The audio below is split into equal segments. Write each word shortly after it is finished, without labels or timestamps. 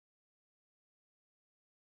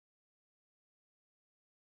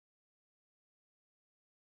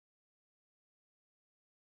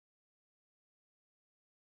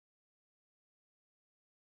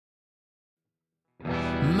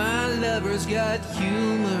My lover's got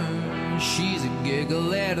humor. She's a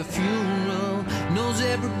giggle at a funeral. Knows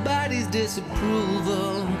everybody's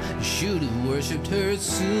disapproval. Should have worshipped her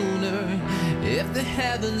sooner. If the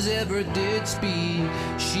heavens ever did speak,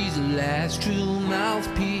 she's the last true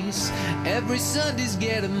mouthpiece. Every Sunday's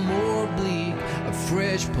getting more bleak, a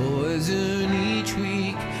fresh poison each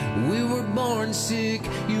week. We were born sick,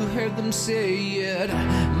 you heard them say it.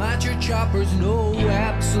 My church offers no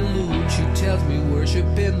absolute. She tells me worship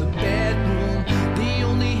in the bedroom. The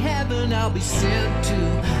only heaven I'll be sent to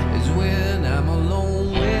is when I'm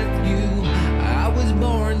alone with you. I was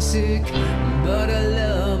born sick, but I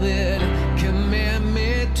love it. Command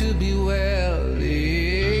me to be well.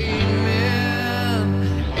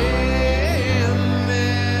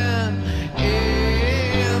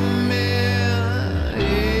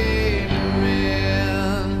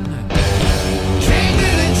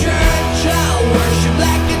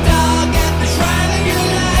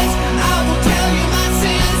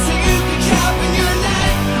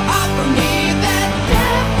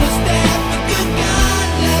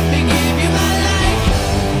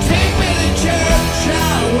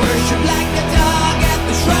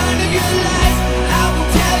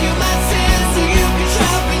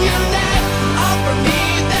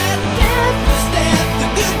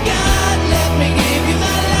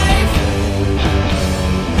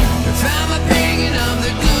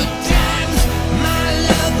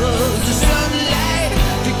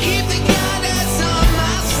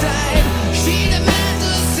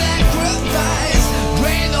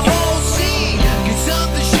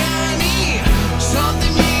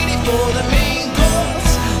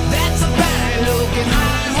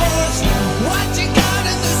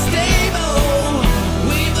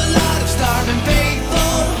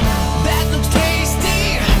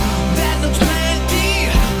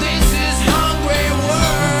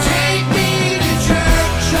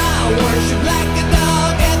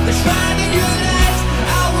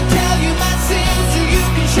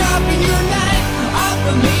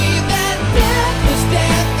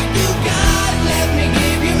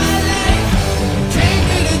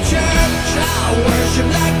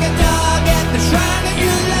 Like a dog at the shrine.